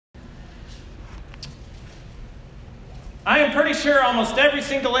I am pretty sure almost every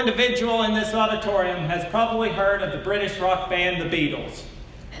single individual in this auditorium has probably heard of the British rock band, the Beatles.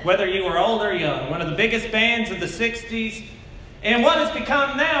 Whether you were old or young, one of the biggest bands of the 60s, and what has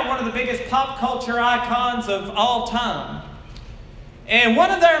become now one of the biggest pop culture icons of all time. And one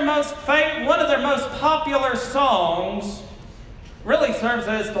of their most popular songs really serves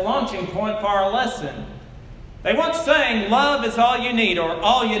as the launching point for our lesson. They once sang, "Love is all you need," or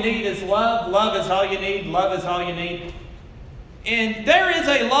 "All you need is love, love is all you need, love is all you need." And there is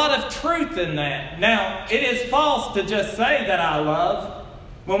a lot of truth in that. Now, it is false to just say that I love.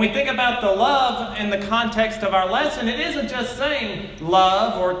 When we think about the love in the context of our lesson, it isn't just saying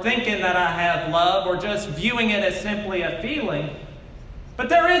love or thinking that I have love or just viewing it as simply a feeling. But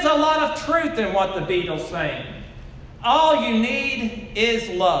there is a lot of truth in what the Beatles sang. All you need is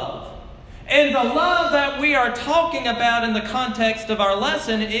love. And the love that we are talking about in the context of our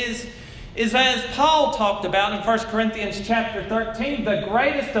lesson is as Paul talked about in 1 Corinthians chapter 13, the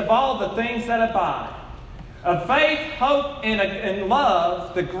greatest of all the things that abide. Of faith, hope, and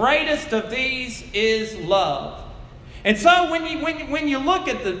love, the greatest of these is love. And so when you look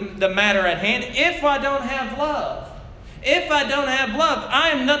at the matter at hand, if I don't have love, I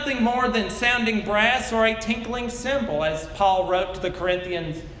am nothing more than sounding brass or a tinkling cymbal, as Paul wrote to the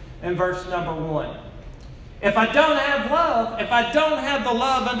Corinthians in verse number 1. If I don't have love, if I don't have the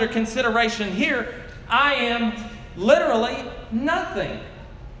love under consideration here, I am literally nothing.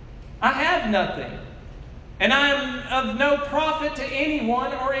 I have nothing. And I am of no profit to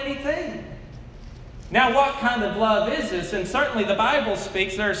anyone or anything. Now, what kind of love is this? And certainly the Bible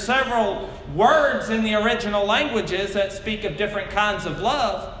speaks. There are several words in the original languages that speak of different kinds of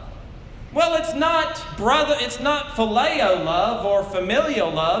love. Well, it's not phileo love or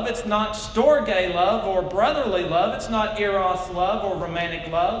familial love. It's not storge love or brotherly love. It's not eros love or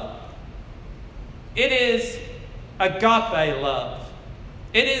romantic love. It is agape love.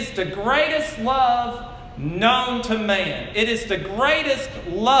 It is the greatest love known to man. It is the greatest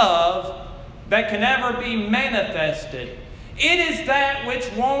love that can ever be manifested. It is that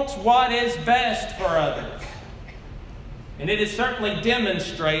which wants what is best for others. And it is certainly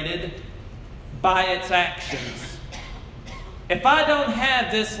demonstrated by its actions. If I don't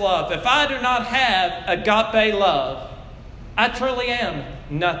have this love, if I do not have agape love, I truly am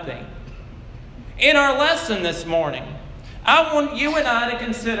nothing. In our lesson this morning, I want you and I to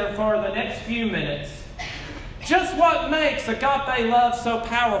consider for the next few minutes just what makes agape love so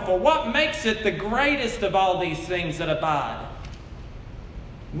powerful. What makes it the greatest of all these things that abide?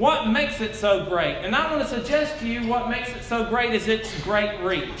 What makes it so great? And I want to suggest to you what makes it so great is its great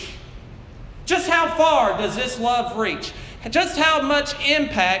reach. Just how far does this love reach? Just how much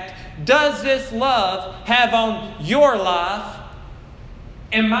impact does this love have on your life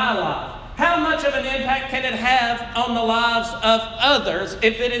and my life? How much of an impact can it have on the lives of others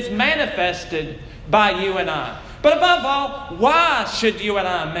if it is manifested by you and I? But above all, why should you and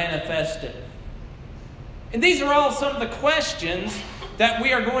I manifest it? And these are all some of the questions that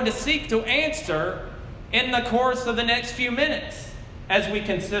we are going to seek to answer in the course of the next few minutes as we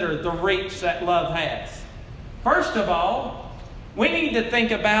consider the reach that love has. First of all, we need to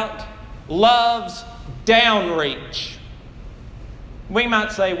think about love's downreach. We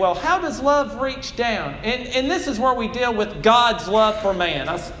might say, well, how does love reach down? And this is where we deal with God's love for man.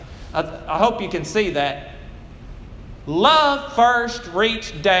 I hope you can see that. Love first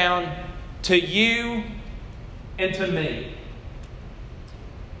reached down to you and to me.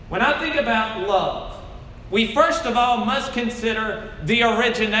 When I think about love, we first of all must consider the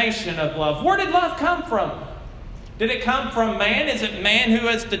origination of love. Where did love come from? Did it come from man? Is it man who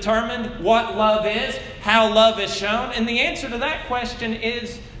has determined what love is, how love is shown? And the answer to that question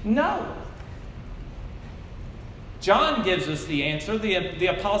is no. John gives us the answer, the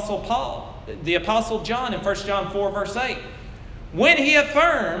Apostle John in 1 John 4 verse 8. When he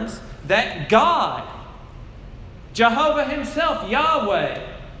affirms that God, Jehovah himself, Yahweh,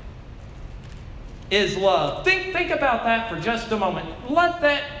 is love. Think about that for just a moment. Let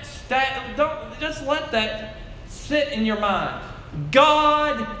that sit in your mind.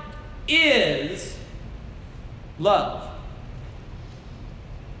 God is love.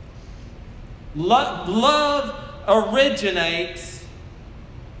 Love originates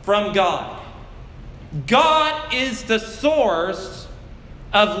from God. God is the source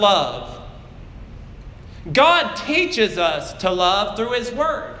of love. God teaches us to love through His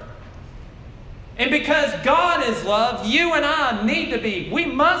Word. And because God is love, you and I we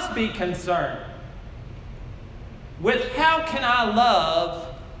must be concerned with how can I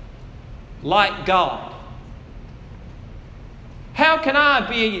love like God? How can I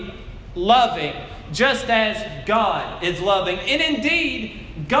be loving just as God is loving. And indeed,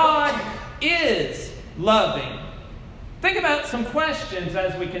 God is loving. Think about some questions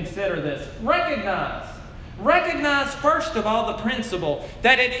as we consider this. Recognize first of all the principle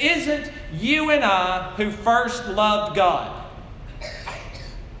that it isn't you and I who first loved God.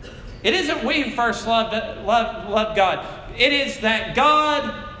 It isn't we who first loved God. It is that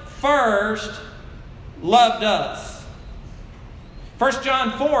God first loved us. 1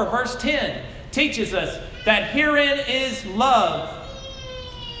 John 4 verse 10 teaches us that herein is love.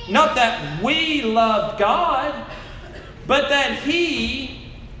 Not that we loved God, but that He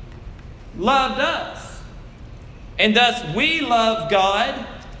loved us. And thus we love God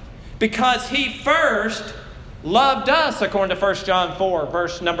because He first loved us, according to 1 John 4,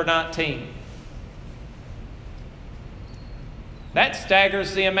 verse number 19. That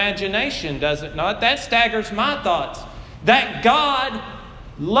staggers the imagination, does it not? That staggers my thoughts. That God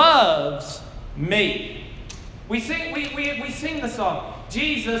loves me. We sing the song,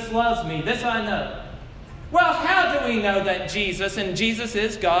 Jesus loves me, this I know. Well, how do we know that Jesus, and Jesus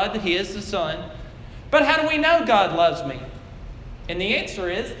is God, He is the Son, but how do we know God loves me? And the answer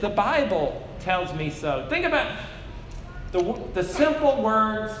is, the Bible tells me so. Think about the simple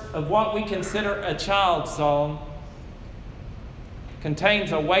words of what we consider a child's song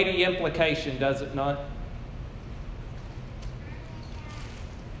contains a weighty implication, does it not?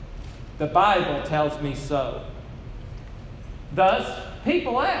 The Bible tells me so. Thus,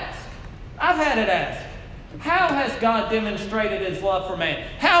 people ask. I've had it asked. How has God demonstrated His love for man?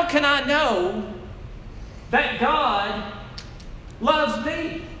 How can I know that God loves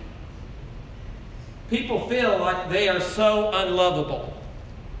me? People feel like they are so unlovable.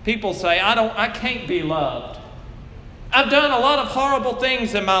 People say, I can't be loved. I've done a lot of horrible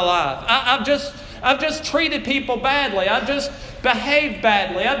things in my life. I've just treated people badly. I've just behaved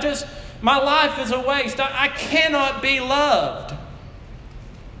badly. My life is a waste. I cannot be loved.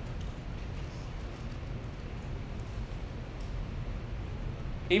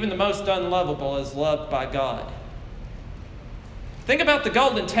 Even the most unlovable is loved by God. Think about the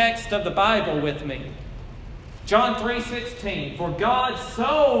golden text of the Bible with me. John 3:16. For God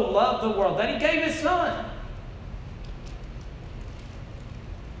so loved the world that He gave His Son,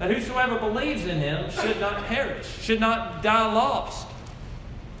 that whosoever believes in Him should not perish, should not die lost,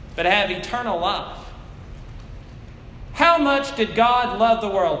 but have eternal life. How much did God love the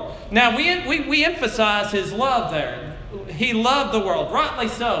world? Now, we emphasize His love there. He loved the world, rightly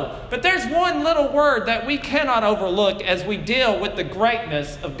so. But there's one little word that we cannot overlook as we deal with the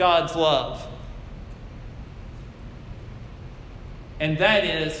greatness of God's love. And that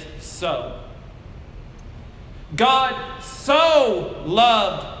is so. God so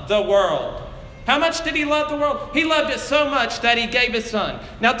loved the world. How much did He love the world? He loved it so much that He gave His Son.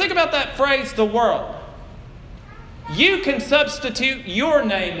 Now think about that phrase, the world. You can substitute your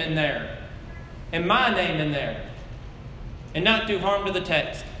name in there and my name in there and not do harm to the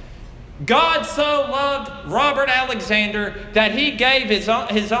text. God so loved Robert Alexander that He gave His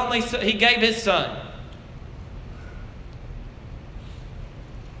Son.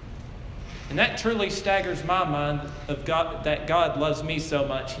 And that truly staggers my mind of God, that God loves me so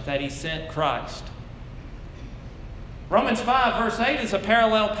much that He sent Christ. Romans 5 verse 8 is a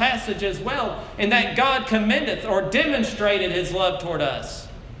parallel passage as well, in that God commendeth or demonstrated His love toward us.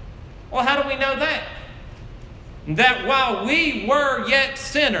 Well, how do we know that? That while we were yet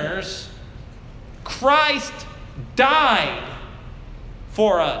sinners, Christ died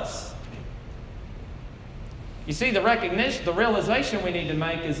for us. You see, the realization we need to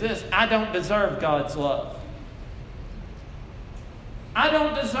make is this: I don't deserve God's love. I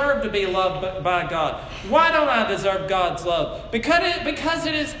don't deserve to be loved by God. Why don't I deserve God's love? Because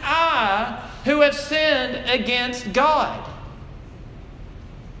it is I who have sinned against God.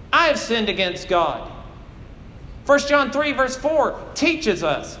 I have sinned against God. 1 John 3 verse 4 teaches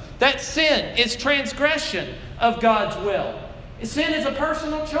us that sin is transgression of God's will. Sin is a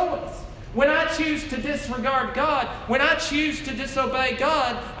personal choice. When I choose to disregard God, when I choose to disobey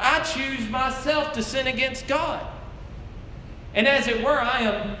God, I choose myself to sin against God. And as it were, I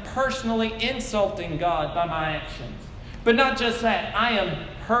am personally insulting God by my actions. But not just that, I am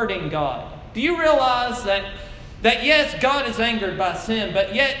hurting God. Do you realize that yes, God is angered by sin,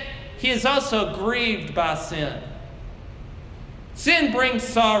 but yet He is also grieved by sin? Sin brings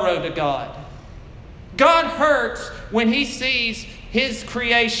sorrow to God. God hurts when He sees His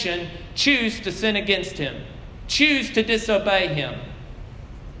creation choose to sin against Him, choose to disobey Him.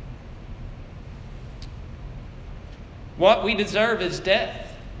 What we deserve is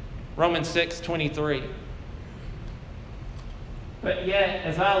death. Romans 6:23. But yet,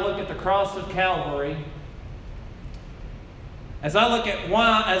 as I look at the cross of Calvary, as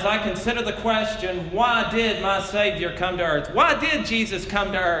I consider the question, why did my Savior come to earth? Why did Jesus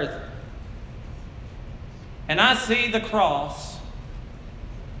come to earth? And I see the cross.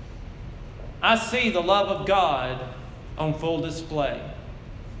 I see the love of God on full display.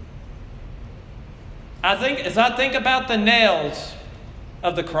 As I think about the nails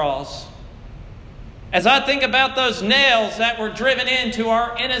of the cross, as I think about those nails that were driven into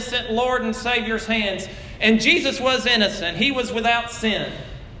our innocent Lord and Savior's hands, and Jesus was innocent. He was without sin.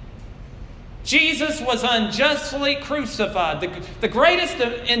 Jesus was unjustly crucified. The greatest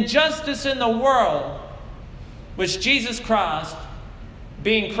injustice in the world was Jesus Christ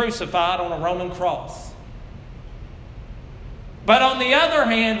being crucified on a Roman cross. But on the other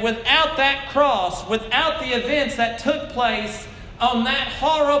hand, without that cross, without the events that took place on that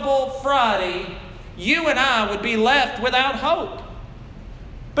horrible Friday, you and I would be left without hope.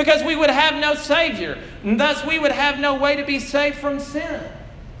 Because we would have no Savior. And thus we would have no way to be saved from sin.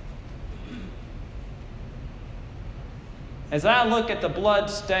 As I look at the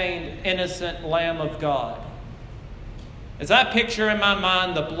blood-stained, innocent Lamb of God, as I picture in my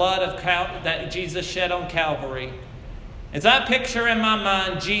mind the blood that Jesus shed on Calvary, as I picture in my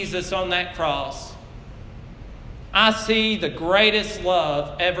mind Jesus on that cross, I see the greatest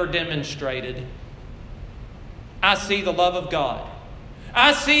love ever demonstrated. I see the love of God.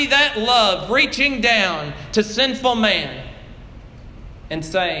 I see that love reaching down to sinful man and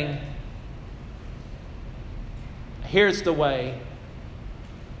saying, here's the way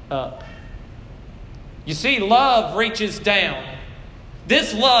up. You see, love reaches down.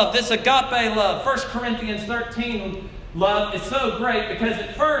 This love, this agape love, 1 Corinthians 13 love is so great because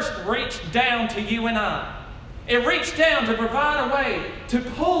it first reached down to you and I. It reached down to provide a way to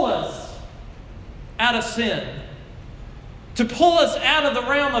pull us out of sin, to pull us out of the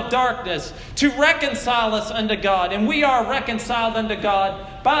realm of darkness, to reconcile us unto God. And we are reconciled unto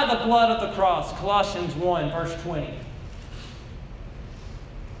God by the blood of the cross. Colossians 1, verse 20.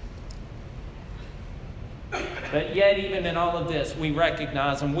 But yet, even in all of this, we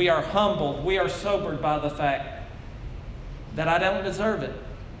recognize and we are humbled, we are sobered by the fact that I don't deserve it.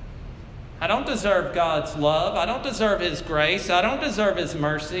 I don't deserve God's love. I don't deserve His grace. I don't deserve His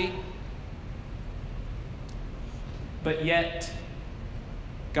mercy. But yet,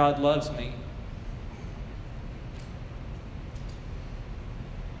 God loves me.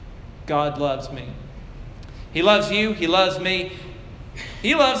 God loves me. He loves you. He loves me.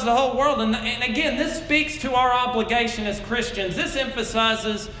 He loves the whole world. And again, this speaks to our obligation as Christians. This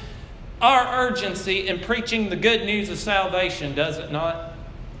emphasizes our urgency in preaching the good news of salvation, does it not?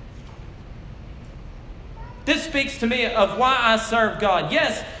 This speaks to me of why I serve God.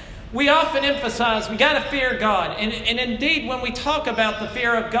 Yes, we often emphasize we got to fear God. And indeed, when we talk about the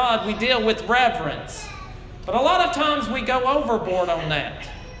fear of God, we deal with reverence. But a lot of times we go overboard on that.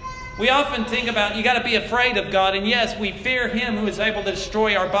 We often think about you got to be afraid of God. And yes, we fear Him who is able to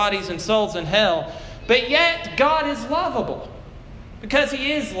destroy our bodies and souls in hell. But yet, God is lovable because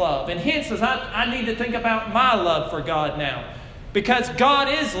He is love. And hence, as I need to think about my love for God now. Because God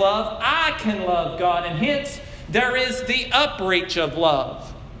is love, I can love God. And hence, there is the upreach of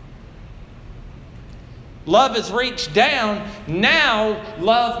love. Love has reached down. Now,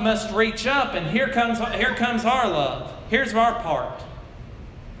 love must reach up. And here comes our love. Here's our part.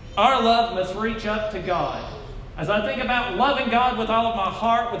 Our love must reach up to God. As I think about loving God with all of my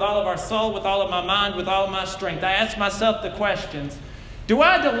heart, with all of our soul, with all of my mind, with all of my strength, I ask myself the questions. Do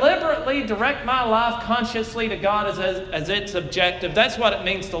I deliberately direct my life consciously to God as its objective? That's what it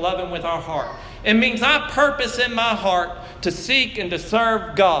means to love Him with our heart. It means I purpose in my heart to seek and to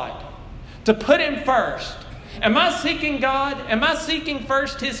serve God, to put Him first. Am I seeking God? Am I seeking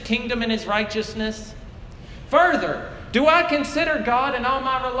first His kingdom and His righteousness? Further, do I consider God in all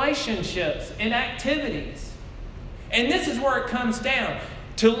my relationships and activities? And this is where it comes down.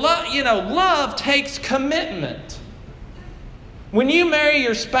 To love, love takes commitment. When you marry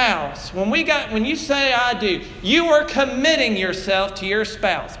your spouse, when you say I do, you are committing yourself to your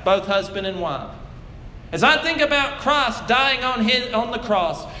spouse, both husband and wife. As I think about Christ dying on the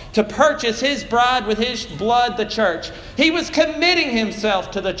cross to purchase His bride with His blood, the church, He was committing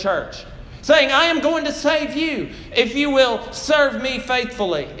Himself to the church, saying, I am going to save you if you will serve me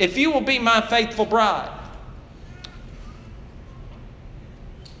faithfully, if you will be my faithful bride.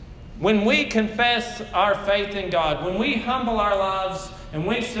 When we confess our faith in God, when we humble our lives and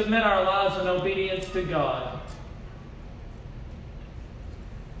we submit our lives in obedience to God,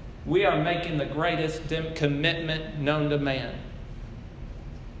 we are making the greatest commitment known to man.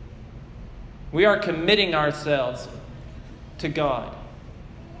 We are committing ourselves to God.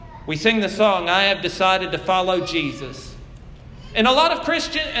 We sing the song, I have decided to follow Jesus. And a lot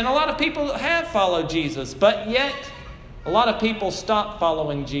of people have followed Jesus, but yet a lot of people stop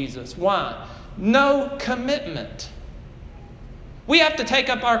following Jesus. Why? No commitment. We have to take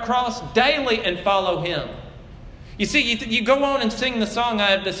up our cross daily and follow Him. You see, you go on and sing the song,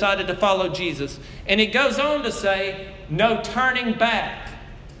 I have decided to follow Jesus. And it goes on to say, no turning back.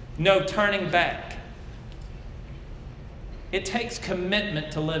 No turning back. It takes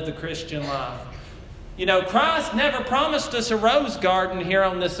commitment to live the Christian life. You know, Christ never promised us a rose garden here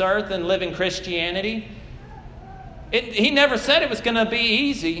on this earth and living Christianity. He never said it was going to be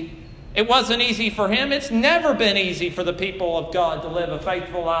easy. It wasn't easy for Him. It's never been easy for the people of God to live a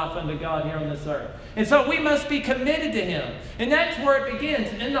faithful life unto God here on this earth. And so we must be committed to Him. And that's where it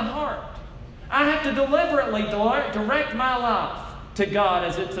begins, in the heart. I have to deliberately direct my life to God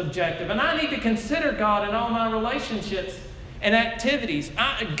as its objective. And I need to consider God in all my relationships and activities.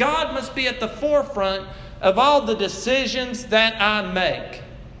 God must be at the forefront of all the decisions that I make.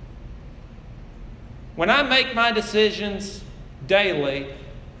 When I make my decisions daily,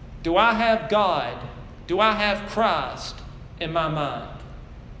 do I have God? Do I have Christ in my mind?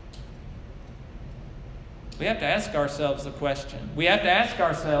 We have to ask ourselves the question. We have to ask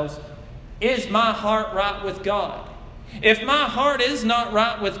ourselves, is my heart right with God? If my heart is not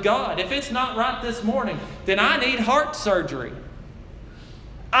right with God, if it's not right this morning, then I need heart surgery.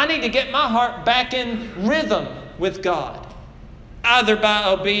 I need to get my heart back in rhythm with God, either by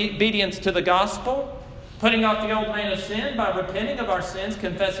obedience to the gospel, putting off the old man of sin by repenting of our sins,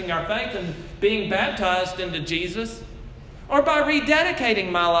 confessing our faith, and being baptized into Jesus, or by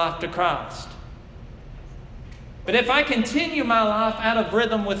rededicating my life to Christ. But if I continue my life out of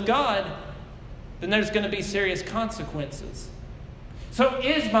rhythm with God, then there's going to be serious consequences. So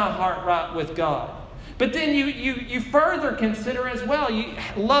is my heart right with God? But then you further consider as well,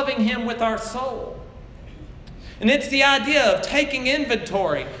 loving Him with our soul. And it's the idea of taking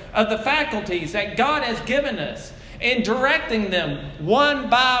inventory of the faculties that God has given us and directing them one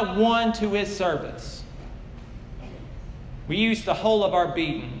by one to His service. We use the whole of our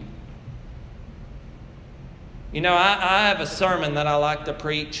being. You know, I have a sermon that I like to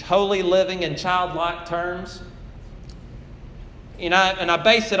preach, holy living in childlike terms. You know, and I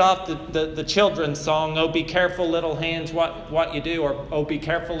base it off the children's song, oh, be careful, little hands, what you do, or oh, be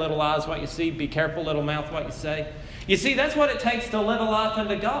careful, little eyes, what you see, be careful, little mouth, what you say. You see, that's what it takes to live a life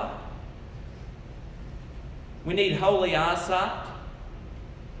unto God. We need holy eyesight.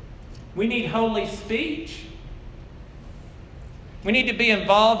 We need holy speech. We need to be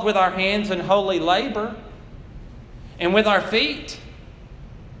involved with our hands in holy labor. And with our feet,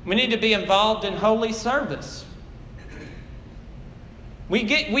 we need to be involved in holy service. We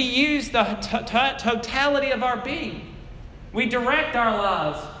use the totality of our being. We direct our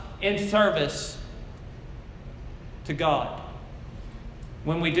lives in service to God.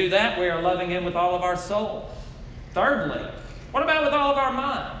 When we do that, we are loving Him with all of our soul. Thirdly, what about with all of our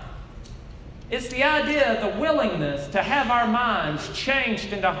mind? It's the idea, the willingness to have our minds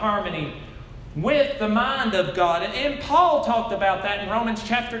changed into harmony with the mind of God. And Paul talked about that in Romans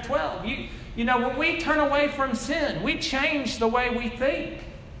chapter 12. You know, when we turn away from sin, we change the way we think.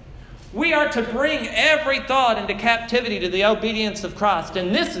 We are to bring every thought into captivity to the obedience of Christ.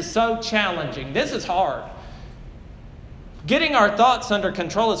 And this is so challenging. This is hard. Getting our thoughts under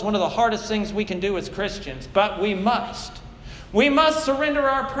control is one of the hardest things we can do as Christians. But we must. We must surrender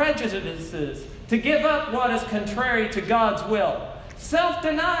our prejudices to give up what is contrary to God's will.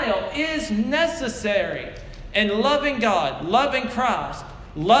 Self-denial is necessary in loving God, loving Christ,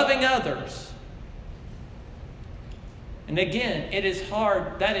 loving others. And again, it is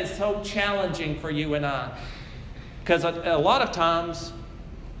hard. That is so challenging for you and I. Because a lot of times,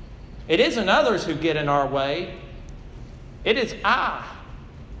 it isn't others who get in our way. It is I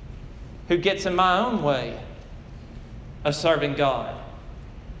who gets in my own way of serving God.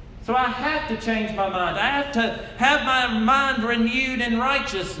 So I have to change my mind. I have to have my mind renewed in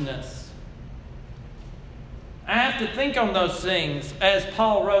righteousness. I have to think on those things as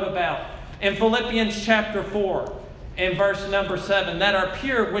Paul wrote about in Philippians chapter 4 and verse number 7, that are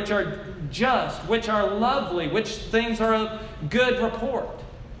pure, which are just, which are lovely, which things are of good report.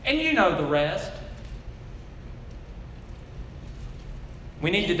 And you know the rest. We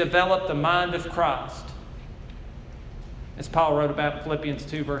need to develop the mind of Christ. As Paul wrote about in Philippians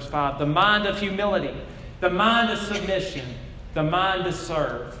 2, verse 5, the mind of humility, the mind of submission, the mind to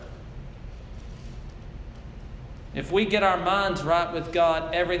serve. If we get our minds right with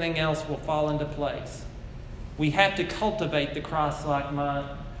God, everything else will fall into place. We have to cultivate the Christ-like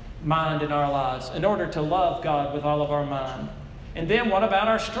mind in our lives in order to love God with all of our mind. And then what about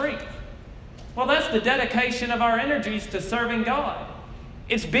our strength? Well, that's the dedication of our energies to serving God.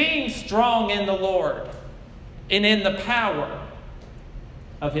 It's being strong in the Lord and in the power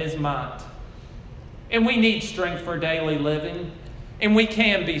of His might. And we need strength for daily living, and we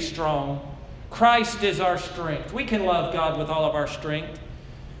can be strong. Christ is our strength. We can love God with all of our strength.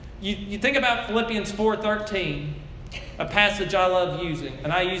 You think about Philippians 4:13, a passage I love using,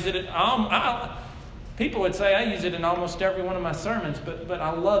 and I use it. People would say I use it in almost every one of my sermons, but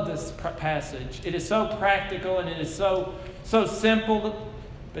I love this passage. It is so practical and it is so simple,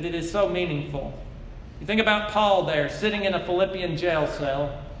 but it is so meaningful. You think about Paul there, sitting in a Philippian jail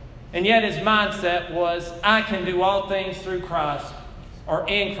cell, and yet his mindset was, I can do all things through Christ, or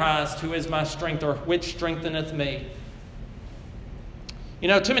in Christ, who is my strength, or which strengtheneth me. You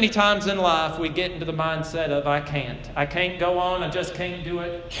know, too many times in life we get into the mindset of, I can't go on, I just can't do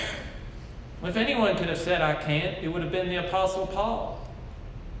it. Well, if anyone could have said I can't, it would have been the Apostle Paul.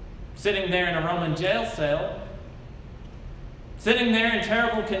 Sitting there in a Roman jail cell, sitting there in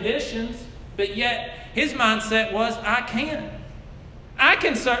terrible conditions, but yet his mindset was, I can. I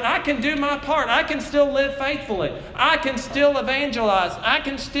can do my part. I can still live faithfully. I can still evangelize. I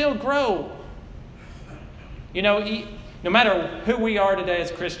can still grow. You know, no matter who we are today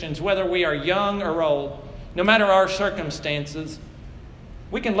as Christians, whether we are young or old, no matter our circumstances,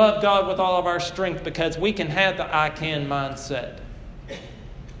 we can love God with all of our strength because we can have the I can mindset.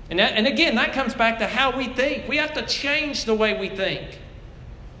 And again, that comes back to how we think. We have to change the way we think.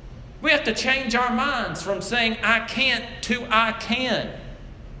 We have to change our minds from saying I can't to I can.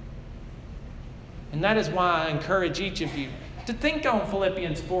 And that is why I encourage each of you to think on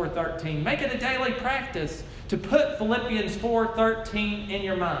Philippians 4:13. Make it a daily practice to put Philippians 4:13 in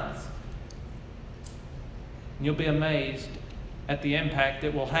your minds. And you'll be amazed at the impact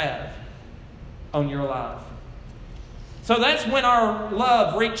it will have on your life. So that's when our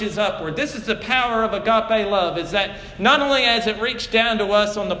love reaches upward. This is the power of agape love, is that not only has it reached down to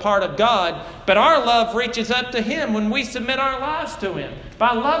us on the part of God, but our love reaches up to Him when we submit our lives to Him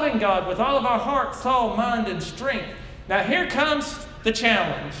by loving God with all of our heart, soul, mind, and strength. Now here comes the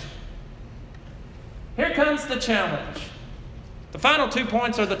challenge. Here comes the challenge. The final 2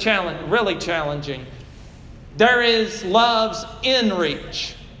 points are the challenge, really challenging. There is love's in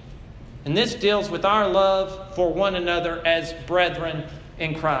reach. And this deals with our love for one another as brethren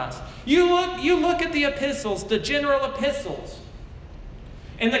in Christ. You look at the epistles, the general epistles,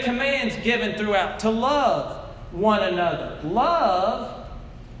 and the commands given throughout to love one another. Love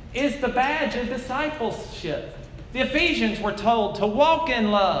is the badge of discipleship. The Ephesians were told to walk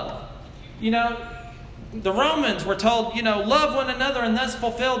in love. You know, the Romans were told, love one another and thus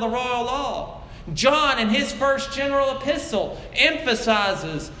fulfill the royal law. John, in his first general epistle,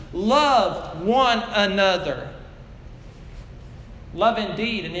 emphasizes love one another. Love in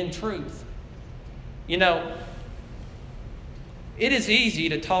deed and in truth. You know, it is easy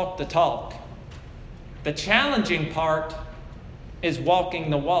to talk the talk. The challenging part is walking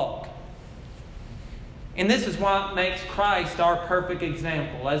the walk. And this is what makes Christ our perfect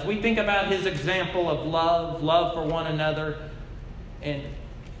example. As we think about His example of love for one another, and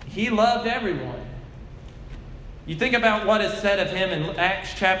He loved everyone. You think about what is said of Him in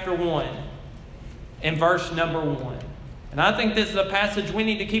Acts chapter 1 and verse number 1. And I think this is a passage we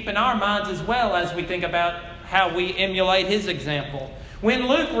need to keep in our minds as well as we think about how we emulate His example. When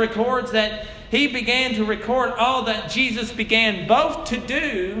Luke records that he began to record all that Jesus began both to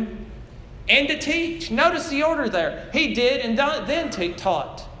do and to teach. Notice the order there. He did and then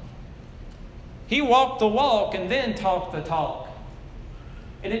taught. He walked the walk and then talked the talk.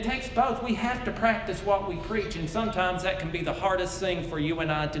 And it takes both. We have to practice what we preach, and sometimes that can be the hardest thing for you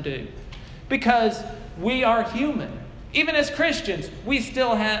and I to do. Because we are human. Even as Christians, we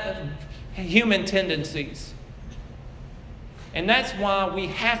still have human tendencies. And that's why we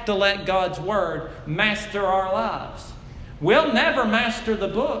have to let God's Word master our lives. We'll never master the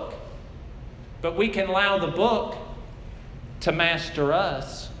book, but we can allow the book to master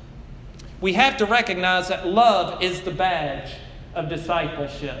us. We have to recognize that love is the badge of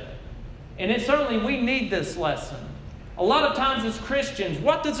discipleship. And we need this lesson. A lot of times as Christians,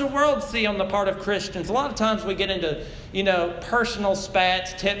 what does the world see on the part of Christians? A lot of times we get into, personal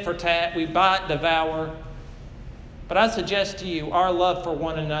spats, tit for tat. We bite, devour. But I suggest to you, our love for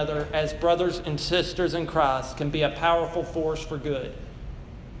one another as brothers and sisters in Christ can be a powerful force for good.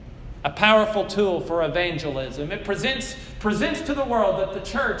 A powerful tool for evangelism. It presents to the world that the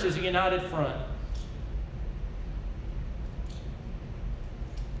church is a united front.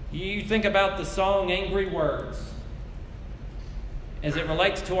 You think about the song Angry Words as it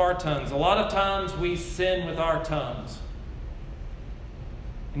relates to our tongues. A lot of times we sin with our tongues.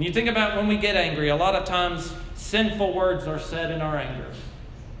 And you think about when we get angry, a lot of times sinful words are said in our anger.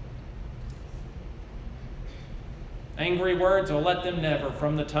 Angry words, will let them never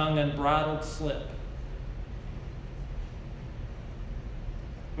from the tongue unbridled slip.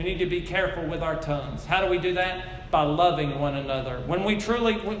 We need to be careful with our tongues. How do we do that? By loving one another. When we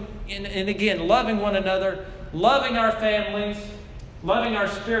truly, and again, loving one another, loving our families, loving our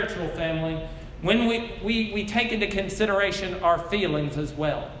spiritual family, when we take into consideration our feelings as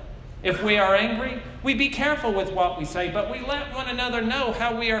well. If we are angry, we be careful with what we say, but we let one another know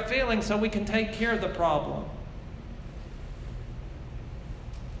how we are feeling so we can take care of the problem.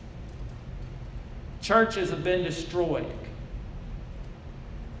 Churches have been destroyed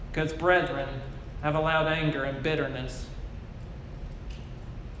because brethren have allowed anger and bitterness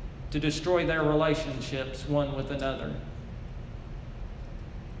to destroy their relationships one with another.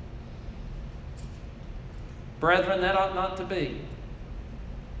 Brethren, that ought not to be.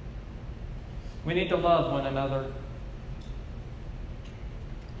 We need to love one another.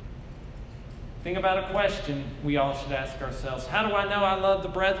 Think about a question we all should ask ourselves. How do I know I love the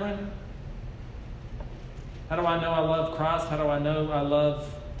brethren? How do I know I love Christ? How do I know I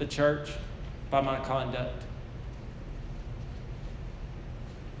love the church? By my conduct.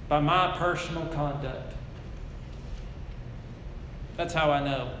 By my personal conduct. That's how I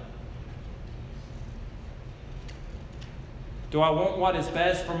know. Do I want what is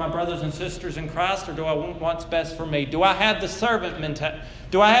best for my brothers and sisters in Christ, or do I want what's best for me? Do I have the servant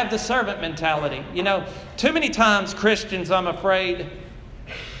mentality? You know, too many times Christians, I'm afraid,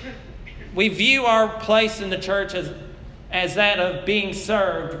 we view our place in the church as that of being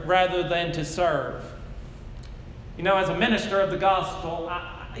served rather than to serve. You know, as a minister of the gospel,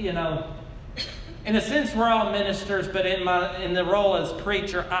 in a sense we're all ministers, but in the role as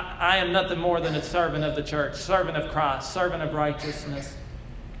preacher, I am nothing more than a servant of the church, servant of Christ, servant of righteousness.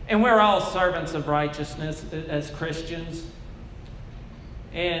 And we're all servants of righteousness as Christians.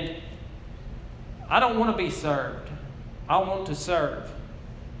 And I don't want to be served. I want to serve.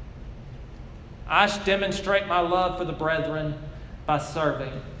 I should demonstrate my love for the brethren by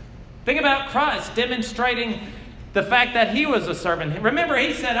serving. Think about Christ demonstrating the fact that he was a servant. Remember,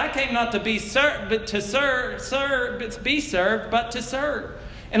 he said, I came not to be served, but to be served, but to serve.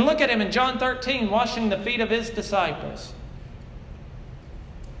 And look at him in John 13, washing the feet of his disciples.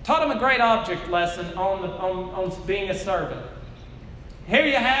 Taught him a great object lesson on being a servant. Here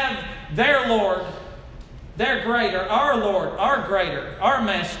you have their Lord, their greater, our Lord, our greater, our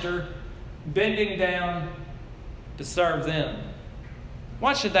master, bending down to serve them.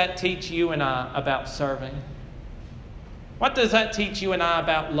 What should that teach you and I about serving? What does that teach you and I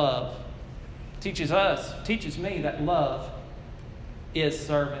about love? It teaches me that love is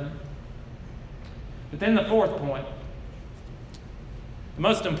serving. But then the fourth point, the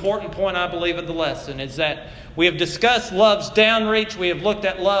most important point I believe of the lesson, is that we have discussed love's downreach, we have looked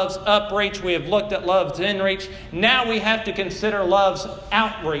at love's upreach, we have looked at love's inreach. Now we have to consider love's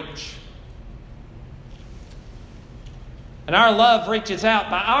outreach. And our love reaches out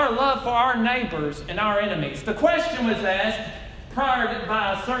by our love for our neighbors and our enemies. The question was asked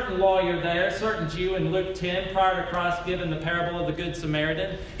by a certain lawyer there, a certain Jew in Luke 10, prior to Christ giving the parable of the Good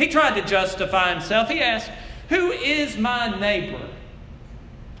Samaritan. He tried to justify himself. He asked, who is my neighbor?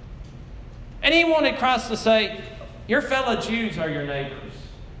 And he wanted Christ to say, your fellow Jews are your neighbors.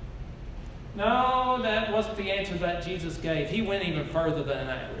 No, that wasn't the answer that Jesus gave. He went even further than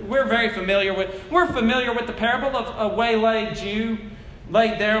that. We're familiar with the parable of a waylaid Jew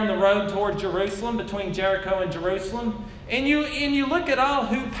laid there on the road toward Jerusalem, between Jericho and Jerusalem. And you look at all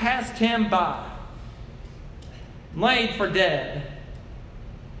who passed him by, laid for dead.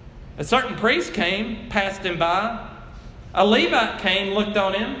 A certain priest came, passed him by. A Levite came, looked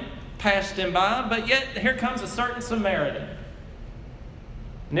on him, passed him by. But yet here comes a certain Samaritan.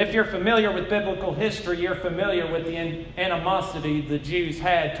 And if you're familiar with biblical history, you're familiar with the animosity the Jews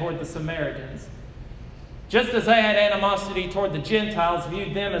had toward the Samaritans. Just as they had animosity toward the Gentiles,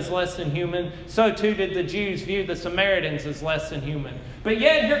 viewed them as less than human, so too did the Jews view the Samaritans as less than human. But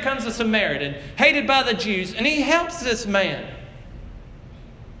yet here comes a Samaritan, hated by the Jews, and he helps this man.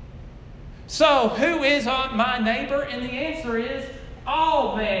 So who is my neighbor? And the answer is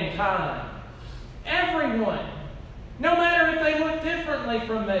all mankind. Everyone. No matter if they look differently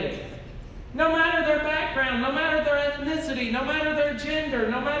from me. No matter their background, no matter their ethnicity, no matter their gender,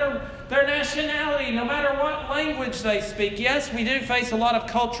 no matter their nationality, no matter what language they speak. Yes, we do face a lot of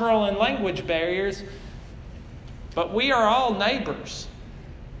cultural and language barriers, but we are all neighbors.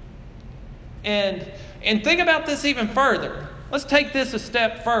 And think about this even further. Let's take this a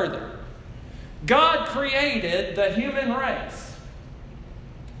step further. God created the human race.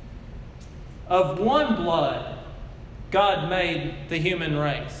 of one blood, God made the human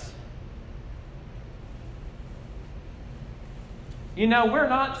race. You know, we're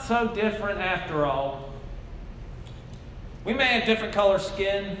not so different after all. We may have different color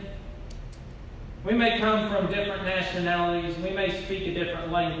skin. We may come from different nationalities. We may speak a different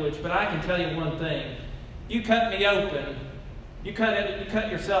language. But I can tell you one thing. You cut me open. You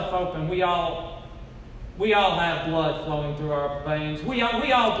cut yourself open. We all have blood flowing through our veins. We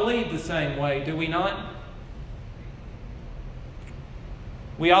all bleed the same way, do we not?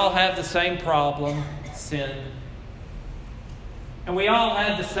 We all have the same problem, sin. And we all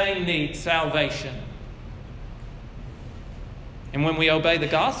have the same need, salvation. And when we obey the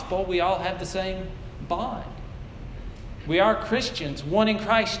gospel, we all have the same bond. We are Christians, one in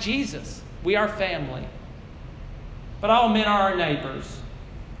Christ Jesus. We are family. But all men are our neighbors.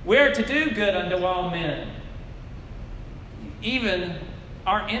 We are to do good unto all men, even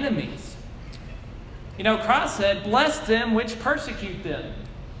our enemies. You know, Christ said, bless them which persecute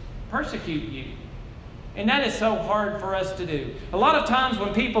you. And that is so hard for us to do. A lot of times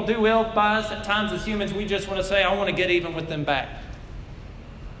when people do ill by us, at times as humans, we just want to say, I want to get even with them back.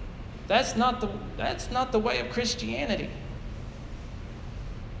 That's not the way of Christianity.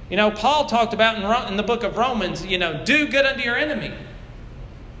 You know, Paul talked about in the book of Romans, you know, do good unto your enemy.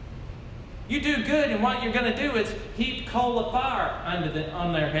 You do good, and what you're going to do is heap coal of fire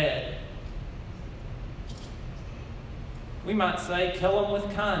on their head. We might say, kill them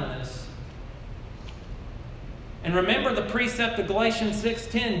with kindness. And remember the precept of Galatians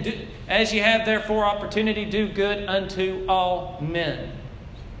 6:10, as you have therefore opportunity, do good unto all men.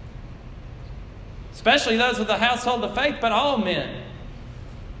 Especially those of the household of faith, but all men.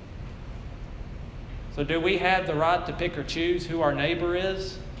 So do we have the right to pick or choose who our neighbor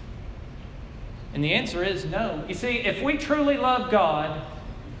is? And the answer is no. You see, if we truly love God,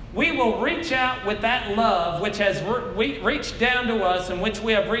 we will reach out with that love which has reached down to us, and which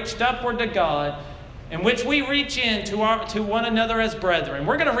we have reached upward to God, in which we reach in to one another as brethren.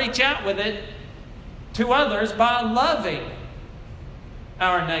 We're going to reach out with it to others by loving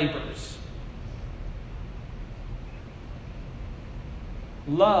our neighbors.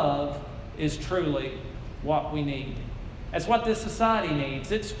 Love is truly what we need. That's what this society needs.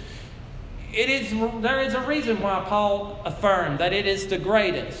 There is a reason why Paul affirmed that it is the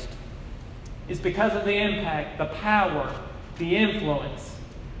greatest. It's because of the impact, the power, the influence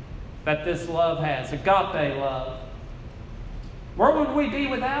that this love has, agape love. Where would we be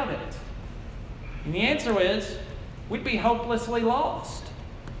without it? And the answer is, we'd be hopelessly lost.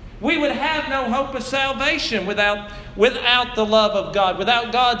 We would have no hope of salvation without the love of God,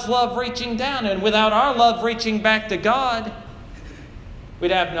 without God's love reaching down, and without our love reaching back to God,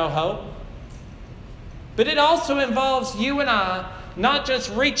 we'd have no hope. But it also involves you and I not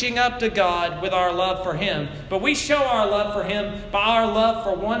just reaching up to God with our love for Him, but we show our love for Him by our love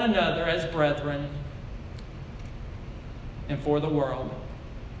for one another as brethren and for the world.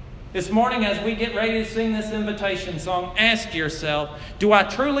 This morning, as we get ready to sing this invitation song, ask yourself, do I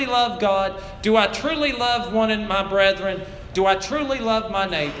truly love God? Do I truly love one of my brethren? Do I truly love my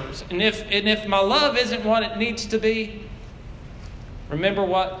neighbors? And if my love isn't what it needs to be, remember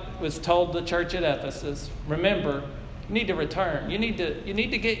what was told the church at Ephesus. Remember, you need to return. You need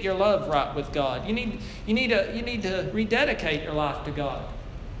to get your love right with God. You need to rededicate your life to God.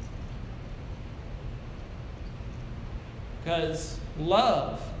 Because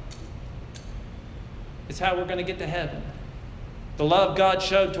love is how we're going to get to heaven. The love God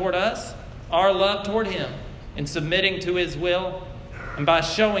showed toward us, our love toward Him, in submitting to His will, and by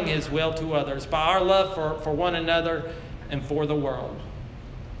showing His will to others, by our love for one another and for the world.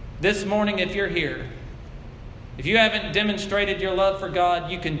 This morning, if you're here, if you haven't demonstrated your love for God,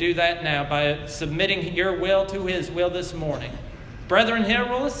 you can do that now by submitting your will to His will this morning. Brethren here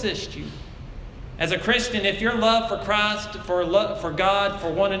will assist you. As a Christian, if your love for Christ, for God,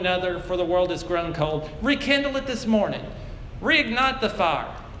 for one another, for the world has grown cold, rekindle it this morning. Reignite the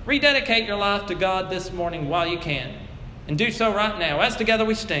fire. Rededicate your life to God this morning while you can. And do so right now, as together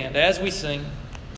we stand, as we sing.